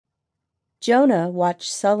Jonah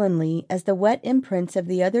watched sullenly as the wet imprints of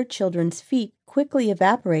the other children's feet quickly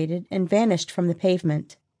evaporated and vanished from the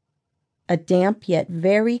pavement. A damp yet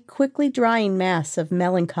very quickly drying mass of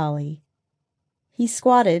melancholy. He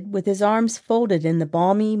squatted with his arms folded in the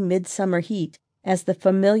balmy midsummer heat as the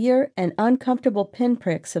familiar and uncomfortable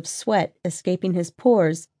pinpricks of sweat escaping his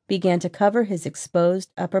pores began to cover his exposed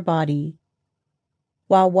upper body.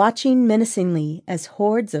 While watching menacingly as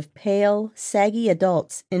hordes of pale, saggy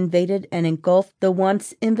adults invaded and engulfed the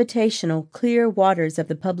once invitational, clear waters of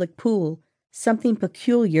the public pool, something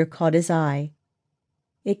peculiar caught his eye.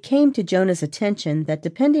 It came to Jonah's attention that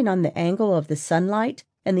depending on the angle of the sunlight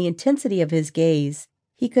and the intensity of his gaze,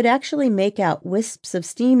 he could actually make out wisps of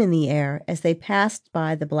steam in the air as they passed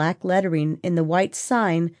by the black lettering in the white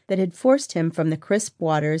sign that had forced him from the crisp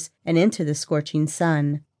waters and into the scorching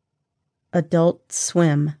sun. Adult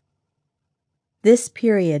Swim. This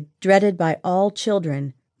period, dreaded by all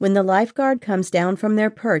children, when the lifeguard comes down from their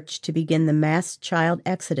perch to begin the mass child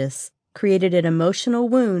exodus, created an emotional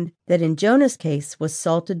wound that in Jonah's case was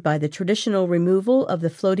salted by the traditional removal of the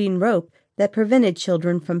floating rope that prevented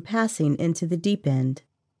children from passing into the deep end.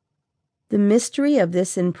 The mystery of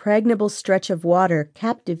this impregnable stretch of water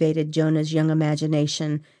captivated Jonah's young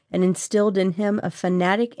imagination and instilled in him a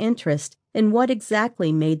fanatic interest in what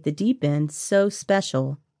exactly made the deep end so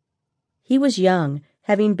special. He was young,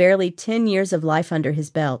 having barely 10 years of life under his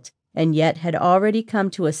belt, and yet had already come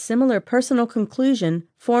to a similar personal conclusion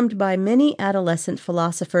formed by many adolescent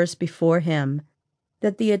philosophers before him,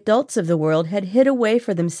 that the adults of the world had hid away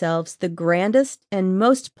for themselves the grandest and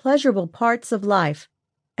most pleasurable parts of life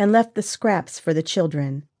and left the scraps for the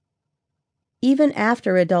children. Even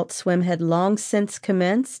after Adult Swim had long since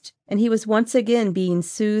commenced, and he was once again being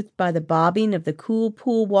soothed by the bobbing of the cool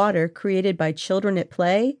pool water created by children at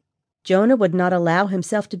play, Jonah would not allow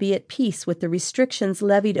himself to be at peace with the restrictions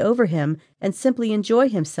levied over him and simply enjoy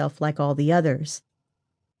himself like all the others.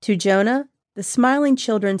 To Jonah, the smiling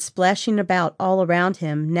children splashing about all around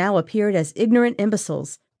him now appeared as ignorant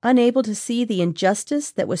imbeciles, unable to see the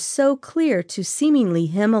injustice that was so clear to seemingly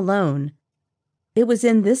him alone. It was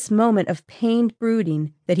in this moment of pained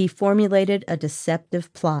brooding that he formulated a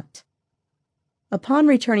deceptive plot. Upon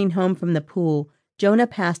returning home from the pool, Jonah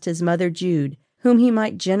passed his mother Jude, whom he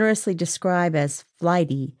might generously describe as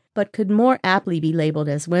flighty, but could more aptly be labeled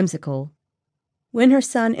as whimsical. When her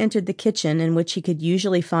son entered the kitchen in which he could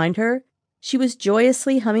usually find her, she was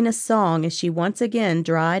joyously humming a song as she once again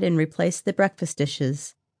dried and replaced the breakfast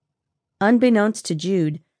dishes. Unbeknownst to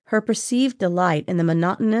Jude, her perceived delight in the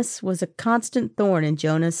monotonous was a constant thorn in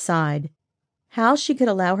Jonah's side. How she could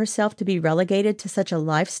allow herself to be relegated to such a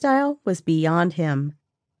lifestyle was beyond him.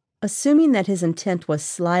 Assuming that his intent was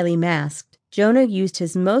slyly masked, Jonah used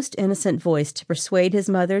his most innocent voice to persuade his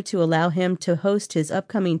mother to allow him to host his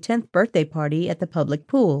upcoming 10th birthday party at the public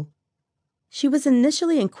pool. She was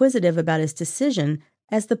initially inquisitive about his decision,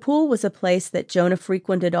 as the pool was a place that Jonah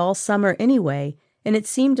frequented all summer anyway, and it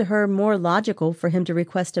seemed to her more logical for him to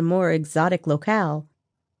request a more exotic locale.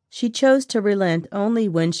 She chose to relent only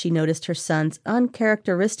when she noticed her son's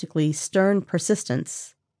uncharacteristically stern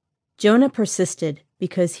persistence. Jonah persisted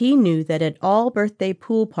because he knew that at all birthday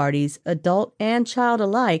pool parties, adult and child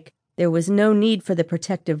alike, there was no need for the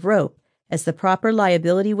protective rope, as the proper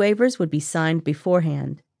liability waivers would be signed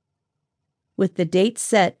beforehand. With the date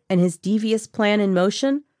set and his devious plan in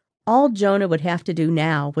motion, all Jonah would have to do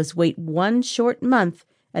now was wait 1 short month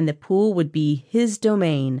and the pool would be his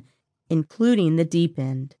domain, including the deep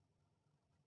end.